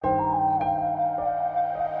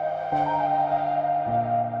Welcome,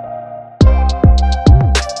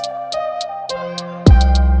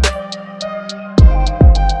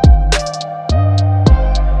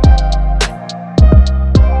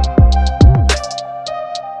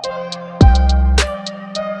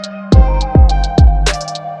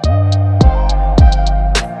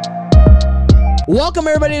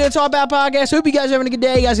 everybody, to the Talk About Podcast. Hope you guys are having a good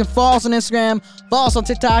day. You guys can follow us on Instagram, follow us on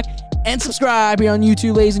TikTok, and subscribe here on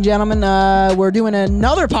YouTube, ladies and gentlemen. We're doing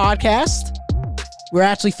another podcast. We're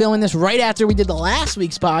actually filming this right after we did the last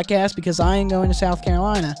week's podcast because I am going to South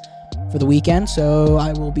Carolina for the weekend, so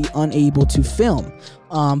I will be unable to film.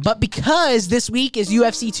 But because this week is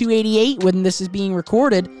UFC 288 when this is being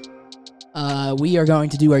recorded, we are going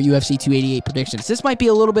to do our UFC 288 predictions. This might be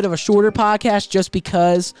a little bit of a shorter podcast just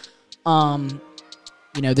because...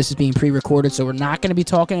 this is being pre-recorded, so we're not going to be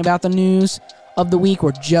talking about the news of the week.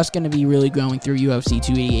 We're just going to be really going through UFC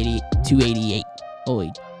 288. Holy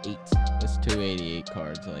eight. This 288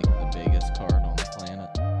 card's like the biggest card on the planet.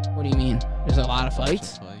 What do you mean? There's a lot of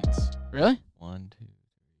fights? Really? 1, 2, 3,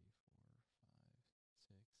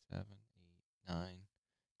 4, 5, 6, 7, 8, 9,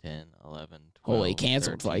 10, 11, 12, Holy,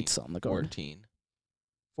 canceled 13, fights on the card. 14.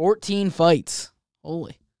 14 fights.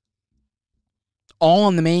 Holy. All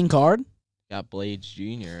on the main card? Got Blades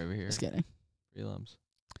Jr. over here. Just kidding. Prelims.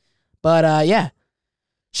 But, yeah.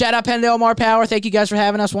 Shout out Penn Del Mar Power. Thank you guys for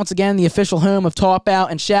having us once again, the official home of Talk About.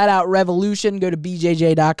 And shout out Revolution. Go to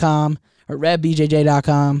bjj.com or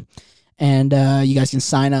revbjj.com. And you guys can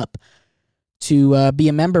sign up to be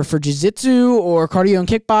a member for jiu-jitsu or cardio and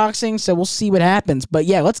kickboxing. So we'll see what happens. But,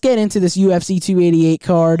 yeah, let's get into this UFC 288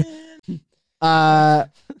 card. Yeah,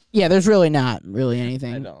 there's really not really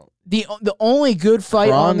anything. I don't. The only good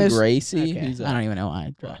fight on this... Gracie? Okay. I don't even know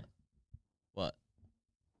why. What?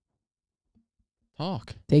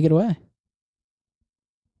 Talk. Take it away.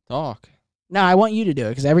 Talk. No, I want you to do it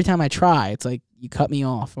because every time I try, it's like you cut me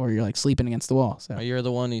off or you're like sleeping against the wall. So You're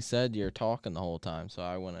the one who said you're talking the whole time, so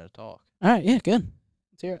I wanted to talk. All right, yeah, good.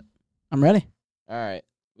 Let's hear it. I'm ready. All right.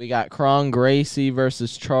 We got Kron Gracie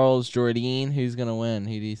versus Charles Jourdain. Who's going to win?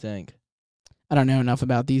 Who do you think? I don't know enough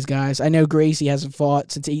about these guys. I know Gracie hasn't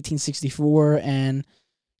fought since 1864, and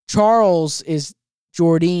Charles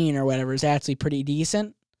Jourdain or whatever is actually pretty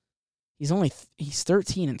decent. He's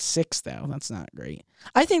 13-6 though. That's not great.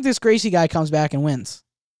 I think this Gracie guy comes back and wins.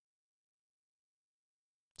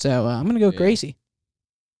 So I'm gonna go with Gracie.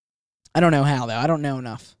 I don't know how though. I don't know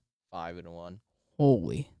enough. 5-1.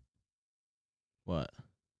 Holy. What?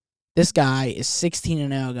 This guy is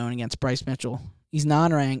 16-0 going against Bryce Mitchell. He's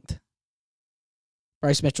non-ranked.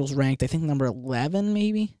 Bryce Mitchell's ranked, I think, number 11,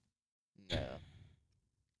 maybe? No.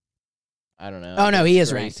 I don't know. Oh, no, he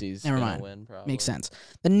is Gracie's ranked. Never gonna mind. Win, probably. Makes sense.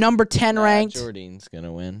 The number 10 ranked. Jourdain's going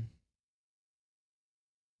to win.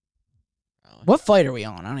 Probably. What fight are we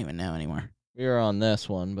on? I don't even know anymore. We were on this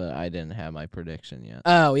one, but I didn't have my prediction yet.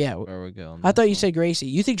 Oh, yeah. Where we going? I thought you said Gracie.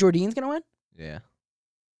 You think Jourdain's going to win? Yeah.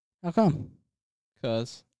 How come?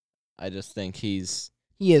 Because I just think he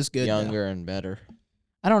is good, younger and better.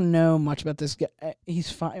 I don't know much about this guy.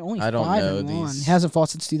 He's only 5-1. He hasn't fought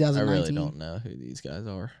since 2019. I really don't know who these guys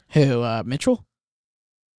are. Who, Mitchell?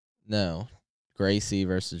 No. Gracie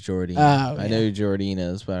versus Jourdain. I know who Jourdain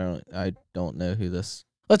is, but I don't know who this.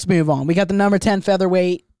 Let's move on. We got the number 10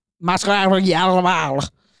 featherweight. Going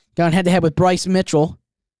head-to-head with Bryce Mitchell.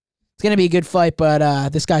 It's going to be a good fight,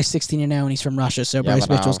 but this guy's 16-0, and he's from Russia, so Bryce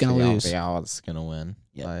Mitchell's going to lose. It's going to win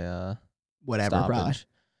by whatever, stoppage. probably.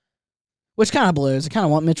 Which kind of blows. I kind of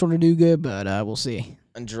want Mitchell to do good, but we'll see.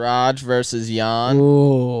 Andrade versus Jan.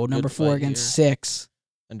 Ooh, number 4 against 6.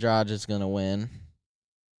 Andrade is going to win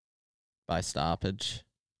by stoppage.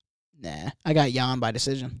 Nah, I got Jan by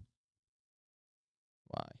decision.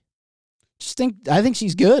 Why? I think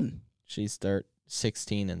she's good. She's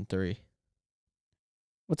 16-3.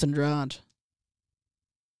 What's Andrade?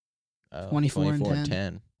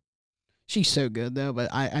 24-10. She's so good though, but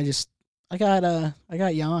I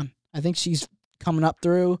got Jan. I think she's coming up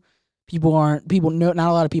through. Not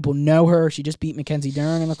a lot of people know her. She just beat Mackenzie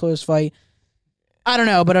Dern in a close fight. I don't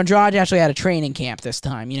know, but Andrade actually had a training camp this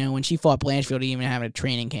time. When she fought Blanchfield, he didn't even have a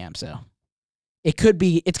training camp, so it's going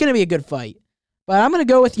to be a good fight. But I'm going to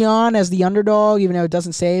go with Jan as the underdog, even though it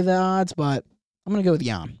doesn't save the odds, but I'm going to go with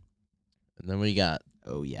Jan. And then we got,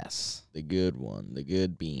 oh yes, the good one, the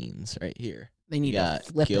good beans right here. They need to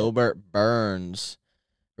flip Gilbert Burns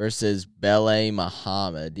versus Belay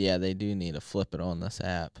Muhammad. Yeah, they do need to flip it on this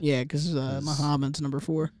app. Yeah, because Muhammad's number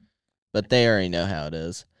 4. But they already know how it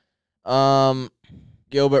is.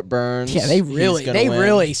 Gilbert Burns. Yeah, they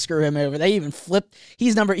really screw him over. They even flipped.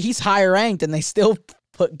 He's higher ranked, and they still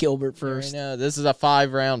put Gilbert first. I know. This is a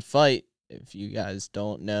 5-round fight. if you guys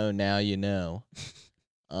don't know, now you know.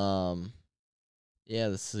 Yeah,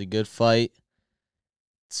 this is a good fight.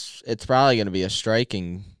 It's probably going to be a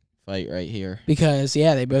striking fight right here. Because,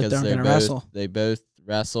 they both aren't going to wrestle. They both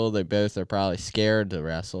wrestle. They both are probably scared to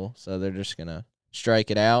wrestle, so they're just going to strike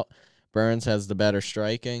it out. Burns has the better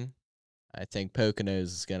striking. I think Poconos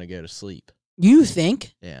is going to go to sleep. You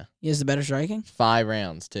think? Yeah. He has the better striking? 5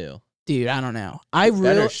 rounds, too. Dude, I don't know.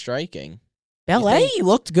 Better striking. Ballet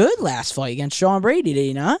looked good last fight against Sean Brady, did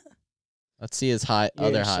he not? Let's see his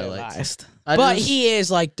other highlights. He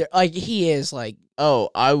is like. Oh,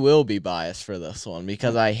 I will be biased for this one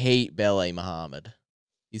because I hate Belay Muhammad.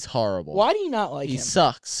 He's horrible. Why do you not like him? He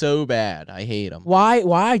sucks so bad. I hate him.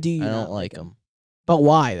 Why do you I not don't like him. But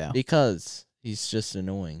why, though? Because he's just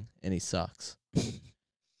annoying and he sucks.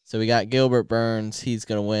 So we got Gilbert Burns. He's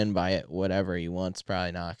going to win by whatever he wants,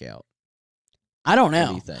 probably knockout. I don't know. What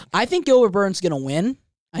do you think? I think Gilbert Burns is going to win.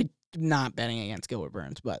 I'm not betting against Gilbert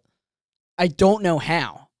Burns, but I don't know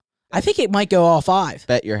how. I think it might go all 5.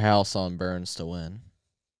 Bet your house on Burns to win.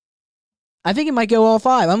 I think it might go all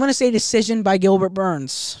 5. I'm going to say decision by Gilbert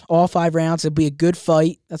Burns. All 5 rounds. It'll be a good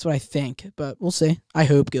fight. That's what I think, but we'll see. I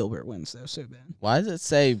hope Gilbert wins, though, so bad. Why does it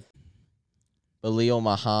say Belal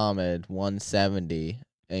Muhammad 170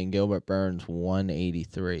 and Gilbert Burns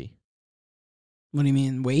 183? What do you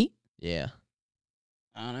mean, weight? Yeah.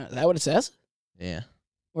 I don't know. Is that what it says? Yeah.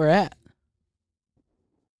 Where at?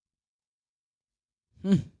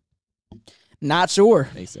 Not sure.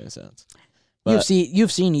 Makes no sense. But,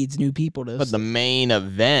 UFC needs new people to. But the main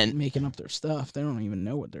event, making up their stuff, they don't even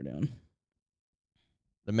know what they're doing.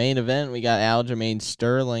 The main event, we got Aljamain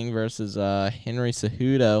Sterling versus Henry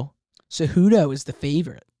Cejudo. Cejudo is the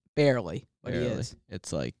favorite, barely, but he is.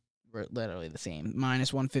 It's like we're literally the same,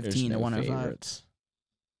 minus 115 to 105. Favorites.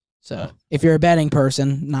 So if you're a betting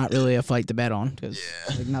person, not really a fight to bet on because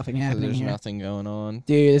like nothing happening there's here. Nothing going on,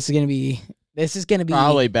 dude. This is gonna be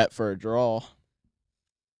probably bet for a draw.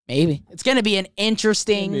 Maybe it's gonna be an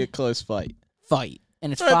interesting. It's gonna be a close fight,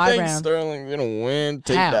 and it's I 5 think rounds. Sterling's gonna win.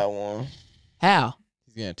 Take How? that one. How?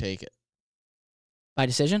 He's gonna take it by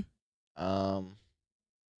decision.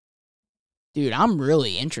 Dude, I'm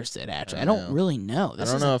really interested. Actually, I don't really know. I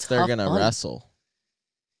don't know if they're gonna wrestle.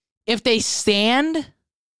 If they stand,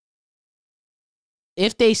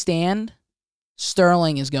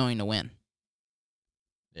 Sterling is going to win.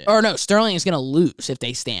 Yeah. Or no, Sterling is going to lose if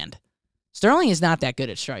they stand. Sterling is not that good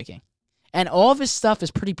at striking. And all of his stuff is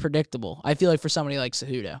pretty predictable, I feel like, for somebody like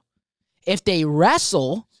Cejudo. If they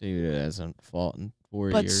wrestle... Cejudo hasn't fought in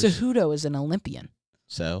 4 years. But Cejudo is an Olympian.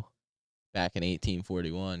 So, back in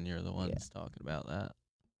 1841, you're the ones talking about that.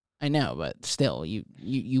 I know, but still,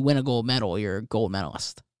 you win a gold medal, you're a gold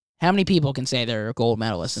medalist. How many people can say they're a gold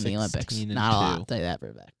medalist in the Olympics? Not a lot, I'll tell you that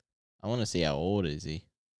for a fact. I want to see how old is he.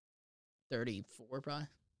 34, probably.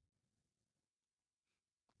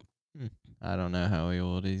 I don't know how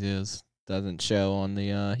old he is. Doesn't show on the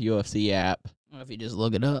UFC app. Well, if you just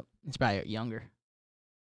look it up, he's probably younger.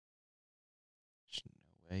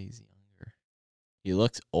 No way he's younger. He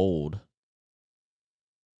looks old.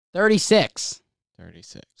 36.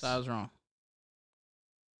 36. So I was wrong.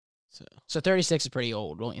 So 36 is pretty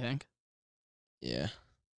old, don't you think? Yeah.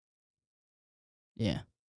 Yeah.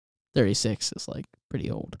 36 is like pretty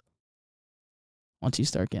old. Once you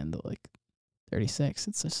start getting to like 36,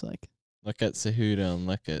 it's just like. Look at Cejudo and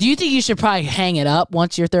look at. Do you think you should probably hang it up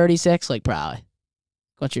once you're 36? Like probably.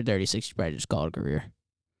 Once you're 36, you probably just call it a career.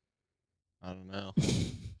 I don't know.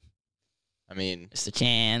 I mean, Mr.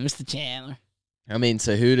 Chandler. I mean,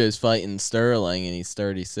 Cejudo's fighting Sterling and he's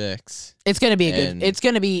 36. It's gonna be a good. It's either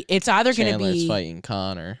gonna be. Chandler's fighting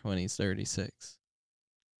Connor when he's 36.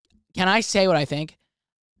 Can I say what I think?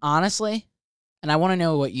 Honestly, and I want to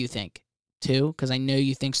know what you think too, because I know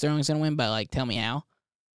you think Sterling's gonna win, but like, tell me how.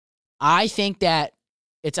 I think that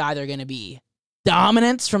it's either gonna be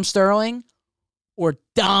dominance from Sterling or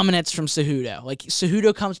dominance from Cejudo. Like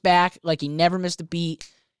Cejudo comes back like he never missed a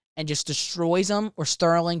beat and just destroys him, or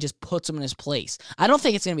Sterling just puts him in his place. I don't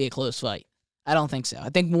think it's gonna be a close fight. I don't think so. I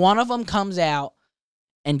think one of them comes out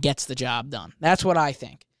and gets the job done. That's what I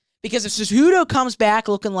think. Because if Cejudo comes back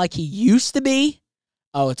looking like he used to be,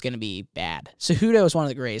 it's going to be bad. Cejudo is one of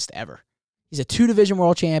the greatest ever. He's a 2-division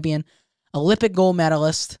world champion, Olympic gold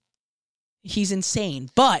medalist. He's insane.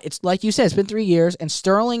 But it's like you said, it's been 3 years, and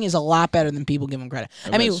Sterling is a lot better than people give him credit.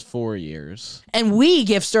 I mean, 4 years. And we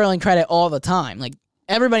give Sterling credit all the time. Like,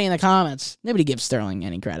 everybody in the comments, nobody gives Sterling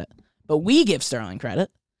any credit. But we give Sterling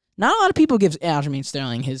credit. Not a lot of people give Aljamain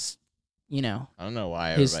Sterling his, I don't know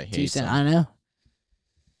why everybody hates him. I know.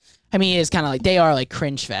 I mean, it's kind of like, they are like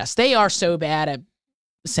cringe fest. They are so bad at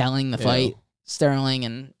selling the fight, Sterling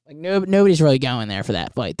and Like nobody's really going there for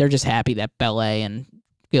that fight. They're just happy that Ballet and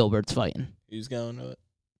Gilbert's fighting. Who's going to it?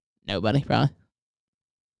 Nobody, probably.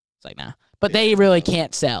 It's like, nah. But they really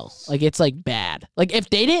can't sell. Like, it's, like, bad. Like, if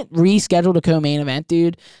they didn't reschedule the co-main event,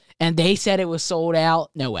 dude, and they said it was sold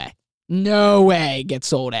out, no way. No way it gets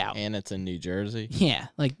sold out. And it's in New Jersey. Yeah.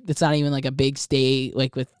 Like, it's not even, like, a big state,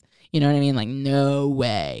 like, with, you know what I mean? Like, no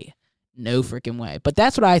way. No freaking way. But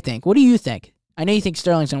that's what I think. What do you think? I know you think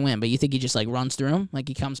Sterling's going to win, but you think he just, like, runs through him? Like,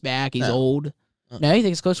 he comes back, he's old? No, you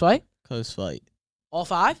think it's a close fight? Close fight. All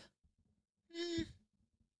 5?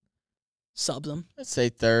 Subs him. Let's say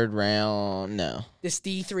third round. No. This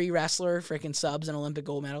D3 wrestler freaking subs an Olympic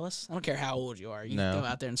gold medalist. I don't care how old you are. You can go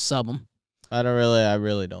out there and sub him. I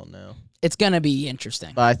really don't know. It's going to be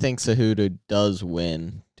interesting. But I think Cejudo does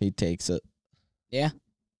win. He takes it. Yeah?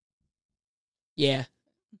 Yeah.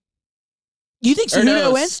 You think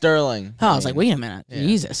Cejudo wins? Sterling. Oh, I was like, wait a minute. Yeah,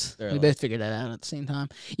 Jesus. Sterling. We both figured that out at the same time.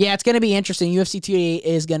 Yeah, it's going to be interesting. UFC 288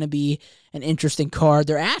 is going to be an interesting card.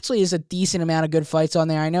 There actually is a decent amount of good fights on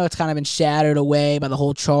there. I know it's kind of been shadowed away by the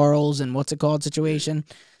whole Charles and what's it called situation.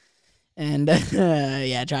 And,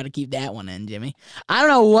 yeah, try to keep that one in, Jimmy. I don't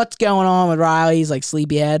know what's going on with Riley's, like,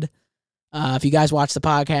 sleepyhead. If you guys watched the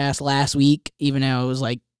podcast last week, even though it was,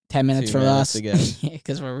 like, 10 minutes 2 for minutes us.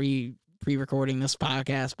 Because we're pre-recording this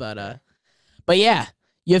podcast, But yeah,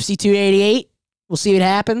 UFC 288. We'll see what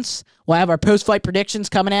happens. We'll have our post-fight predictions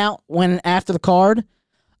coming out after the card.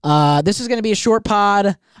 This is going to be a short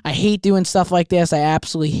pod. I hate doing stuff like this. I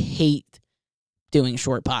absolutely hate doing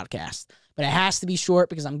short podcasts. But it has to be short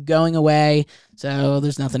because I'm going away, so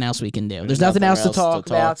there's nothing else we can do. There's nothing else to talk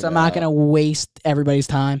about, so I'm not going to waste everybody's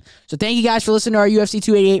time. So thank you guys for listening to our UFC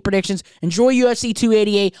 288 predictions. Enjoy UFC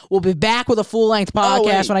 288. We'll be back with a full-length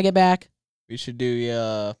podcast when I get back. We should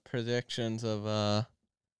do predictions of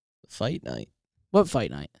fight night. What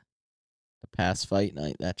fight night? The past fight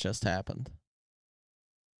night that just happened.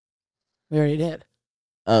 We already did.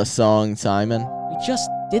 Song Simon. We just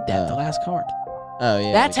did that the last card. Oh,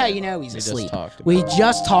 yeah. That's how you know he's asleep. We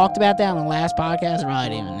just talked about that on the last podcast, and Riley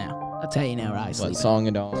didn't even know. That's how you know Riley's sleeping. What song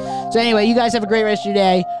and all? So anyway, you guys have a great rest of your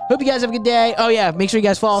day. Hope you guys have a good day. Oh, yeah, make sure you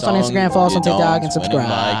guys follow us on Instagram, follow us on TikTok, and subscribe.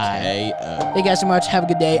 Thank you guys so much. Have a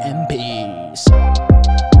good day, and peace.